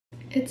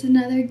It's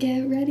another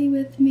get ready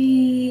with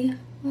me.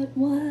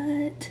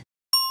 What?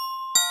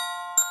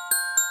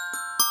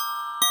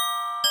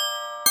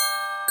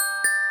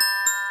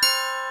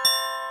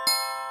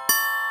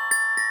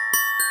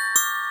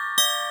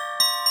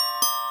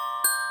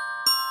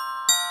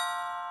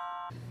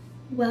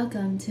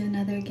 Welcome to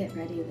another get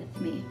ready with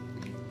me.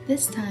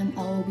 This time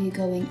I will be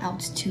going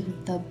out to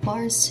the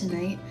bars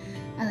tonight.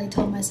 I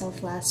told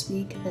myself last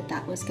week that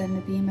that was going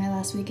to be my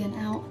last weekend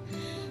out.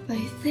 But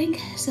I think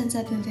since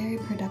I've been very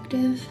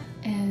productive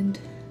and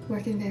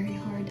working very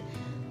hard,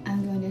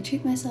 I'm going to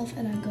treat myself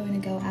and I'm going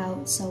to go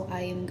out. So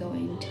I am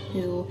going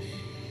to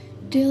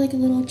do like a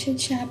little chit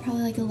chat,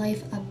 probably like a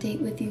life update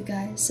with you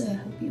guys. So I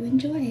hope you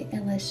enjoy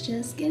and let's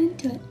just get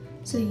into it.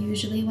 So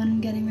usually when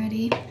I'm getting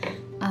ready,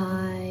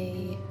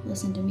 I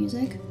listen to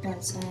music,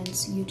 but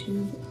since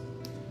YouTube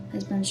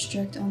has been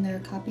strict on their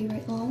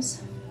copyright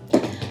laws,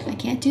 I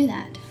can't do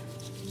that.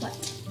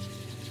 But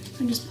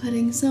I'm just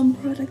putting some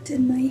product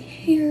in my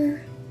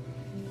hair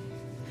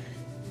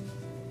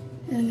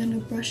and I'm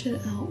gonna brush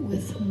it out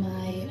with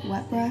my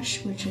wet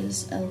brush, which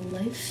is a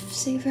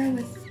lifesaver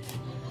with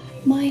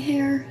my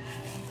hair.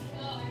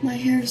 My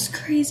hair is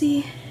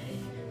crazy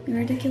and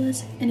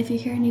ridiculous, and if you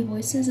hear any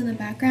voices in the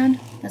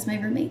background, that's my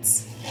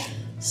roommates.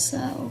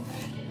 So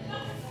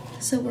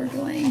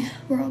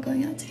we're all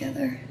going out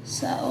together.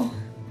 So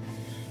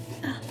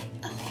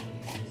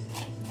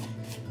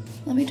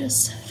let me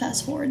just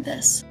fast forward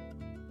this.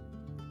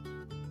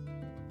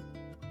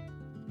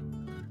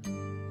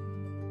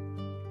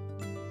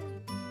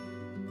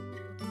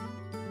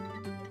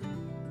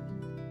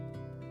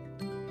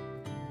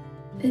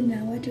 And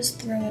now I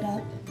just throw it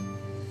up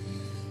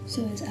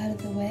so it's out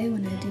of the way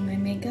when I do my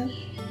makeup.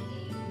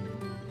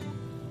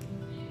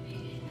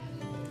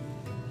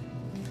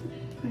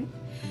 Right.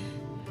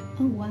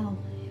 Oh wow,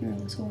 hair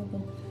looks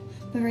horrible.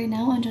 But right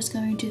now I'm just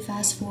going to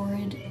fast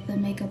forward the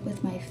makeup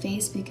with my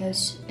face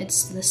because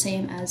it's the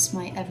same as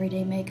my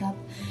everyday makeup,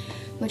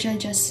 which I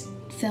just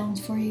filmed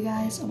for you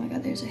guys. Oh my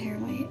god, there's a hair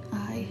in my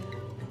eye.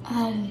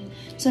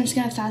 So I'm just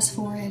gonna fast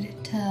forward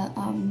to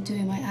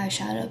doing my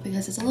eyeshadow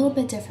because it's a little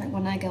bit different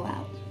when I go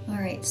out.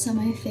 Alright, so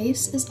my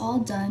face is all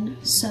done.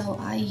 So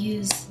I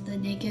use the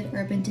Naked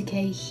Urban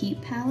Decay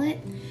Heat Palette.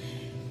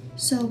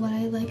 So what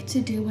I like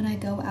to do when I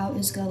go out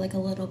is go like a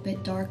little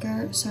bit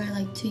darker. So I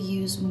like to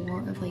use more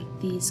of like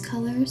these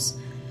colors.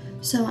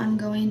 So I'm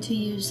going to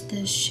use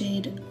this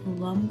shade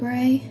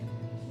Lumbre,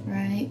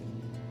 right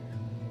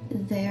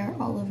there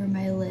all over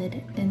my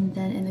lid, and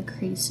then in the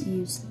crease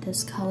use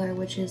this color,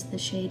 which is the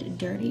shade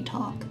Dirty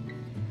Talk.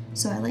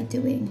 So I like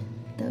doing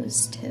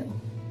those two.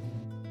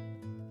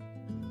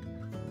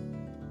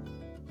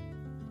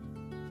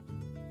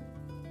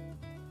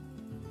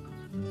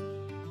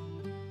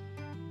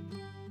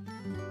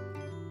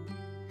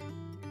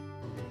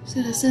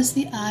 So this is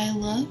the eye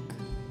look.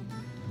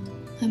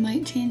 I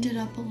might change it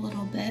up a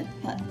little bit,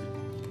 but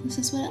this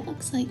is what it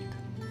looks like.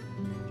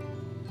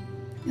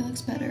 It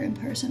looks better in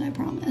person, I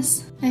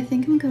promise. I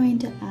think I'm going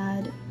to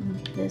add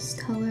this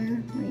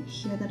color right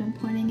here that I'm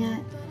pointing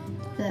at,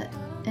 the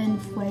En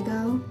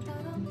Fuego,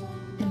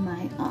 in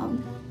my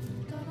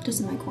just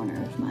in my corner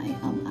of my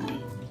eye.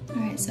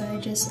 Alright, so I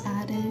just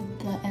added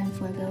the En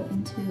Fuego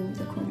into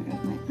the corner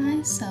of my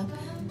eye, so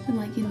I'm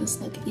liking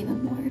this look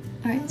even more.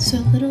 Alright, so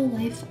a little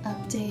life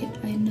update.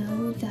 I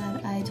know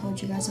that I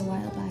told you guys a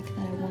while back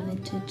that I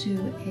wanted to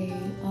do a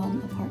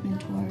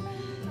apartment tour,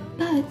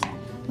 but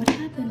what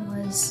happened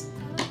was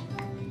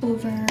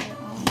over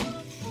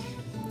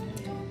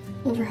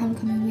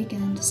homecoming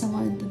weekend,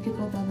 the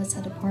people above us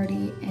had a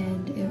party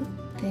and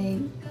they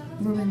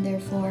ruined their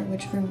floor,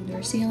 which ruined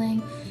their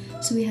ceiling.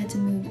 So we had to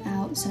move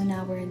out. So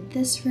now we're in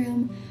this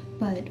room,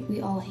 but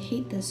we all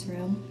hate this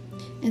room.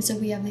 And so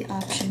we have the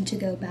option to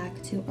go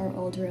back to our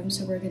old room.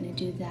 So we're gonna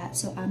do that.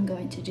 So I'm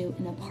going to do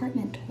an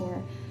apartment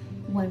tour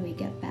when we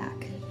get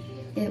back.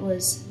 It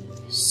was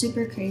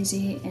super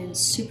crazy and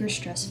super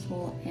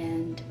stressful,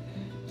 and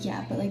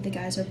yeah, but like the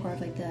guys are part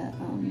of like the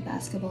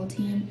basketball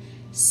team,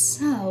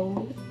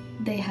 so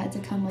they had to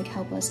come like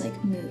help us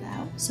like move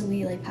out. So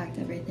we like packed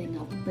everything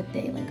up, but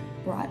they like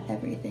brought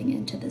everything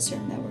into this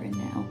room that we're in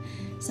now,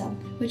 so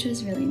which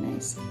was really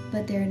nice.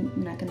 But they're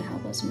not gonna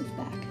help us move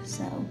back,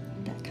 so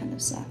that kind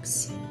of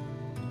sucks.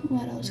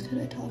 What else could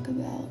I talk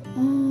about?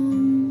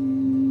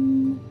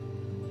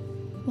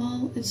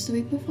 Well, it's the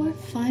week before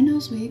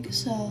finals week,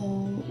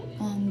 so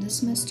this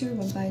semester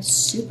went by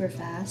super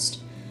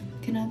fast.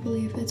 Cannot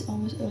believe it's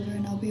almost over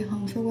and I'll be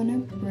home for winter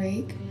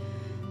break.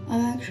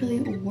 I'm actually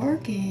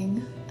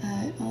working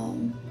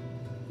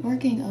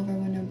over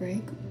winter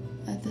break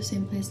at the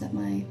same place that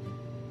my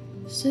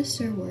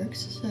sister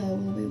works, so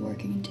we'll be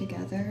working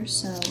together.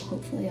 So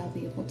hopefully I'll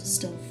be able to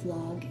still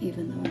vlog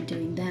even though I'm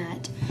doing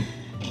that.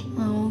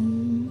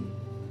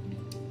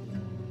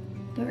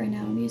 But right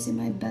now I'm using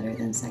my Better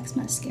Than Sex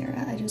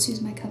mascara. I just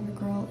use my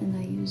CoverGirl and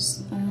I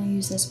only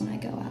use this when I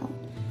go out.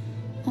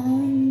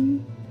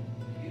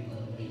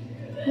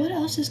 What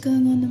else is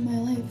going on in my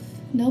life?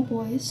 No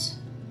boys,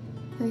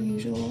 per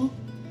usual.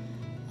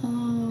 I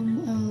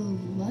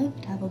would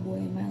love to have a boy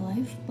in my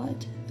life,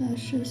 but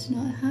that's just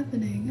not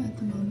happening at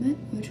the moment,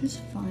 which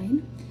is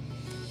fine.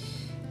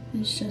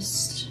 It's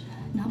just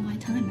not my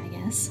time, I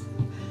guess.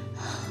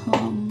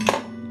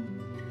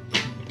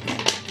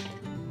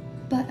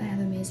 But I have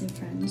amazing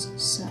friends,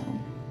 so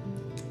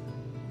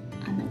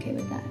I'm okay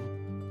with that.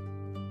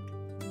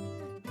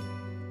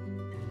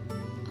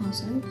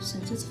 Also,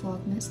 since it's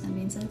Vlogmas, that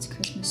means that it's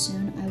Christmas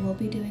soon. I will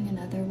be doing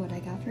another what I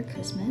got for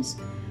Christmas,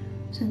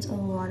 since a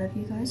lot of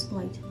you guys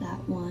liked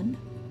that one.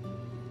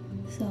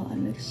 So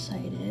I'm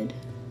excited.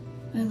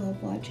 I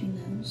love watching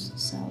those,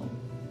 so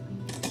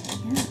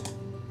yeah.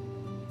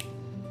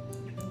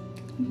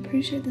 I'm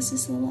pretty sure this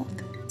is the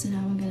look. So now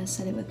I'm gonna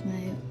set it with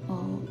my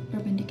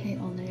Urban Decay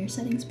All Nighter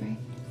setting spray.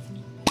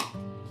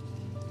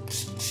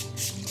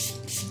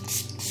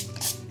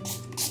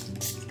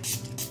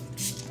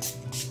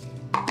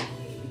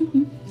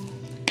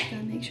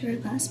 Gotta make sure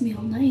it lasts me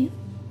all night.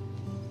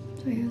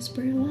 So I gotta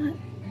spray a lot.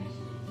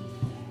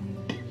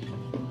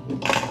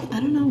 I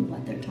don't know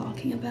what they're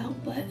talking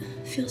about, but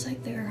it feels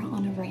like they're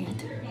on a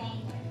rant.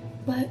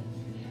 But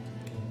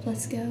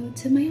let's go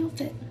to my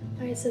outfit.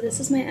 Alright, so this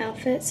is my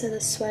outfit. So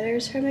the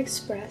sweater's from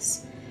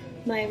Express,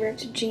 my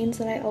ripped jeans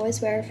that I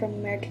always wear from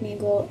American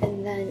Eagle,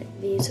 and then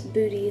these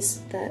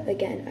booties that,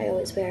 again, I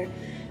always wear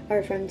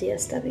are from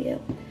DSW.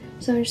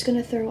 So I'm just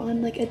gonna throw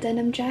on like a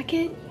denim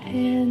jacket,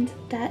 and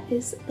that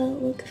is the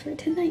look for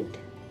tonight.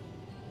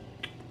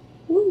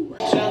 Woo!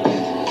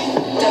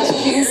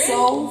 He's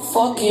so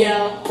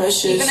fucking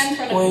precious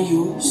when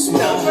you smile.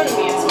 No, in front of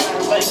me it's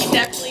whatever, but he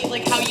definitely,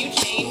 like, how you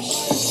changed.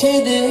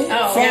 Hit it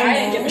Oh, from yeah, I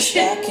didn't give a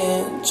shit. I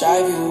can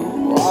drive you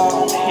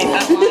wild. I hate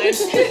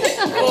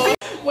that line.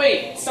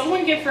 Wait,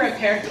 someone give her a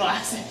pair of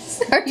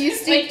glasses. Are you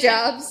Steve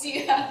Jobs?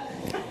 Yeah.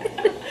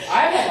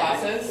 I have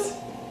glasses.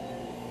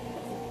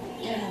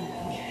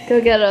 Go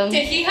get them.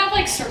 Did he have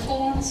like circle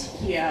ones?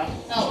 Yeah.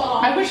 Oh,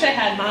 I wish I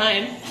had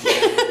mine.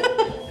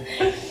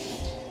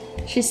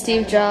 She's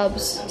Steve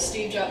Jobs. I'm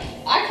Steve Jobs.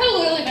 I could have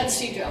literally been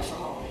Steve Jobs for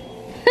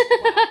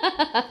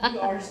Halloween. You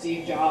are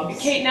Steve Jobs.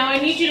 Okay, now I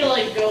need you to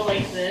like go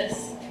like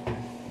this.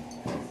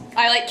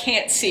 I like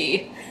can't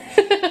see.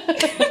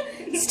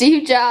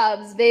 Steve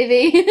Jobs,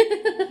 baby.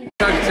 Too.